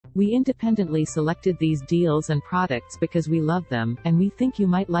We independently selected these deals and products because we love them, and we think you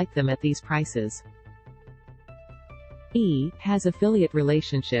might like them at these prices. E has affiliate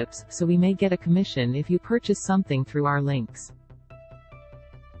relationships, so we may get a commission if you purchase something through our links.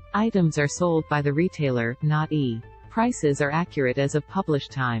 Items are sold by the retailer, not E. Prices are accurate as of publish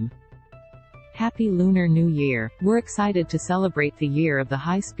time. Happy Lunar New Year! We're excited to celebrate the year of the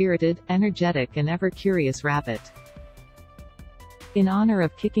high-spirited, energetic and ever-curious rabbit. In honor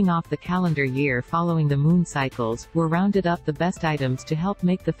of kicking off the calendar year following the moon cycles, we're rounded up the best items to help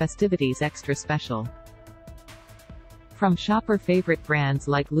make the festivities extra special. From shopper favorite brands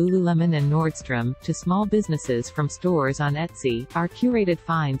like Lululemon and Nordstrom, to small businesses from stores on Etsy, our curated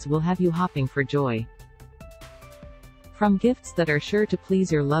finds will have you hopping for joy. From gifts that are sure to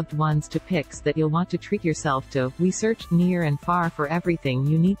please your loved ones to picks that you'll want to treat yourself to, we searched near and far for everything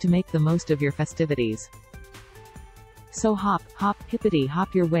you need to make the most of your festivities. So hop, hippity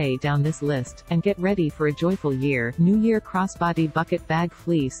hop your way down this list, and get ready for a joyful year. New Year Crossbody Bucket Bag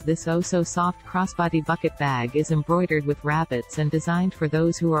Fleece. This oh-so-soft crossbody bucket bag is embroidered with rabbits and designed for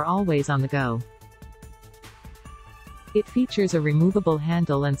those who are always on the go. It features a removable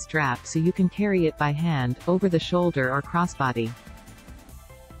handle and strap so you can carry it by hand, over the shoulder or crossbody.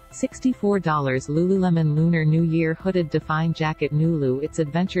 $64 Lululemon Lunar New Year Hooded Define Jacket. Nulu. It's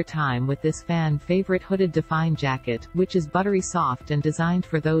adventure time with this fan favorite hooded define jacket, which is buttery soft and designed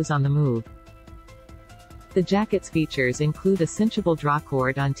for those on the move. The jacket's features include a cinchable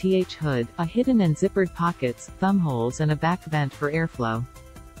drawcord on th hood, a hidden and zippered pockets, thumb holes and a back vent for airflow.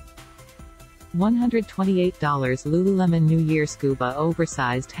 $128 Lululemon New Year Scuba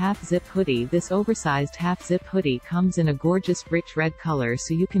Oversized Half-Zip Hoodie. This oversized half-zip hoodie comes in a gorgeous rich red color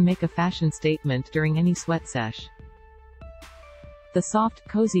so you can make a fashion statement during any sweat sesh. The soft,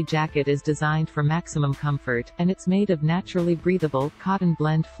 cozy jacket is designed for maximum comfort, and it's made of naturally breathable, cotton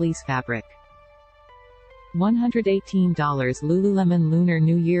blend fleece fabric. $118 Lululemon Lunar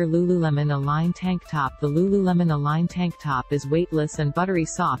New Year Lululemon Align Tank Top. The Lululemon Align Tank Top is weightless and buttery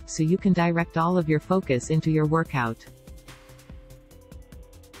soft so you can direct all of your focus into your workout.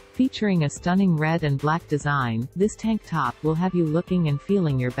 Featuring a stunning red and black design, this tank top will have you looking and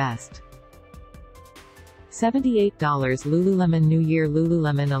feeling your best. $78 Lululemon New Year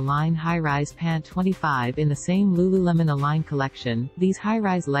Lululemon Align High-Rise Pant 25. In the same Lululemon Align collection, these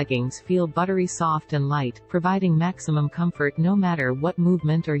high-rise leggings feel buttery soft and light, providing maximum comfort no matter what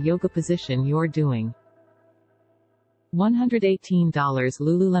movement or yoga position you're doing. $118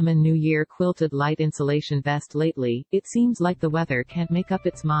 Lululemon New Year Quilted Light Insulation Vest. Lately, it seems like the weather can't make up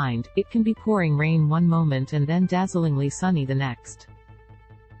its mind. It can be pouring rain one moment and then dazzlingly sunny the next.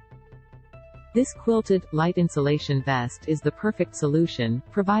 This quilted, light insulation vest is the perfect solution,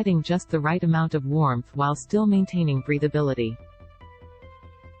 providing just the right amount of warmth while still maintaining breathability.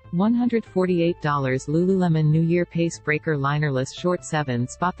 $148 Lululemon New Year Pace Breaker Linerless Short 7.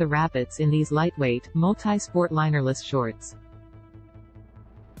 Spot the rabbits in these lightweight, multi-sport linerless shorts.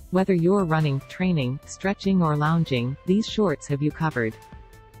 Whether you're running, training, stretching or lounging, these shorts have you covered.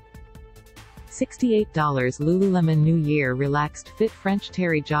 $68 Lululemon New Year Relaxed Fit French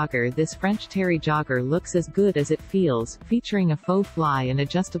Terry Jogger. This French Terry jogger looks as good as it feels, featuring a faux fly and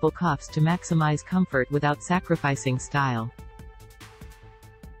adjustable cuffs to maximize comfort without sacrificing style.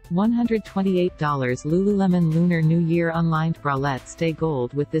 $128 Lululemon Lunar New Year Unlined Bralette. Stay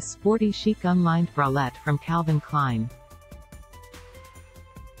gold with this sporty chic unlined bralette from Calvin Klein.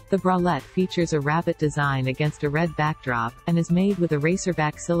 The bralette features a rabbit design against a red backdrop, and is made with a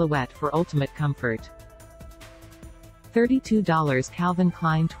racerback silhouette for ultimate comfort. $32 Calvin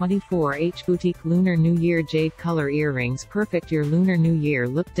Klein 24H Boutique Lunar New Year Jade Color Earrings. Perfect your Lunar New Year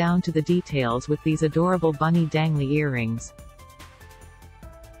look down to the details with these adorable bunny dangly earrings.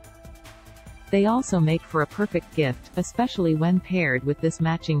 They also make for a perfect gift, especially when paired with this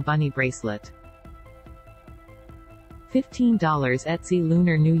matching bunny bracelet. $15 Etsy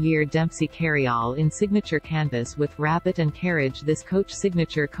Lunar New Year Dempsey Carryall in Signature Canvas with Rabbit and Carriage. This Coach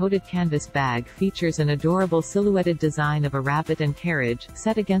Signature Coated Canvas bag features an adorable silhouetted design of a rabbit and carriage,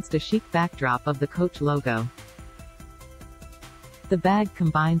 set against a chic backdrop of the Coach logo. The bag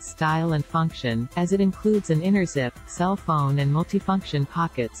combines style and function, as it includes an inner zip, cell phone and multifunction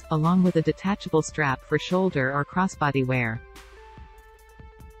pockets, along with a detachable strap for shoulder or crossbody wear.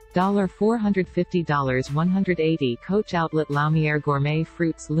 $450 $180 Coach Outlet Laumière Gourmet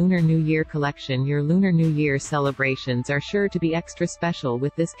Fruits Lunar New Year Collection. Your Lunar New Year celebrations are sure to be extra special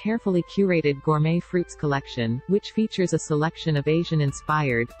with this carefully curated gourmet fruits collection, which features a selection of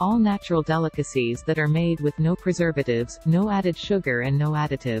Asian-inspired, all-natural delicacies that are made with no preservatives, no added sugar and no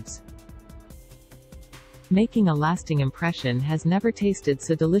additives. Making a lasting impression has never tasted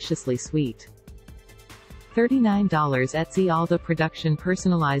so deliciously sweet. $39 Etsy Alda Production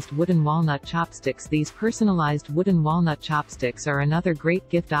Personalized Wooden Walnut Chopsticks. These personalized wooden walnut chopsticks are another great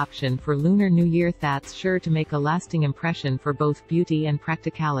gift option for Lunar New Year that's sure to make a lasting impression for both beauty and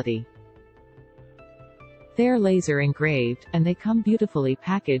practicality. They're laser engraved, and they come beautifully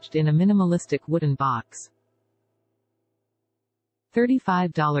packaged in a minimalistic wooden box.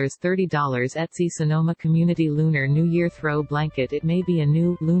 $35 $30 Etsy Sonoma Community Lunar New Year Throw Blanket. It may be a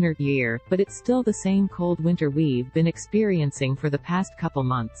new, lunar year, but it's still the same cold winter we've been experiencing for the past couple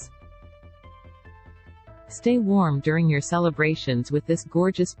months. Stay warm during your celebrations with this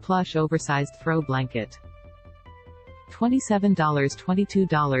gorgeous plush oversized throw blanket. $27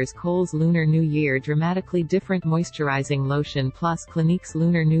 $22 Kohl's Lunar New Year Dramatically Different Moisturizing Lotion Plus. Clinique's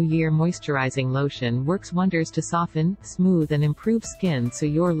Lunar New Year Moisturizing Lotion works wonders to soften, smooth and improve skin so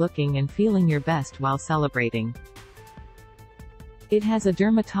you're looking and feeling your best while celebrating. It has a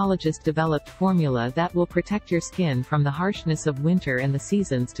dermatologist-developed formula that will protect your skin from the harshness of winter and the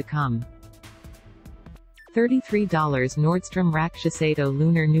seasons to come. $33 Nordstrom Rack Shiseido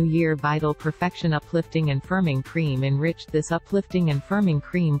Lunar New Year Vital Perfection Uplifting and Firming Cream Enriched. This uplifting and firming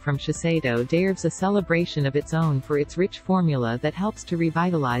cream from Shiseido deserves a celebration of its own for its rich formula that helps to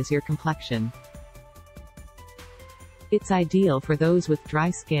revitalize your complexion. It's ideal for those with dry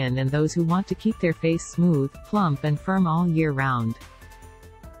skin and those who want to keep their face smooth, plump and firm all year round.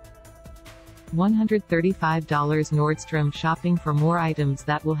 $135 Nordstrom Shopping for more items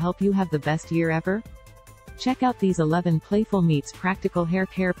that will help you have the best year ever? Check out these 11 playful meets practical hair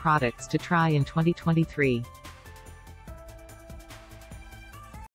care products to try in 2023.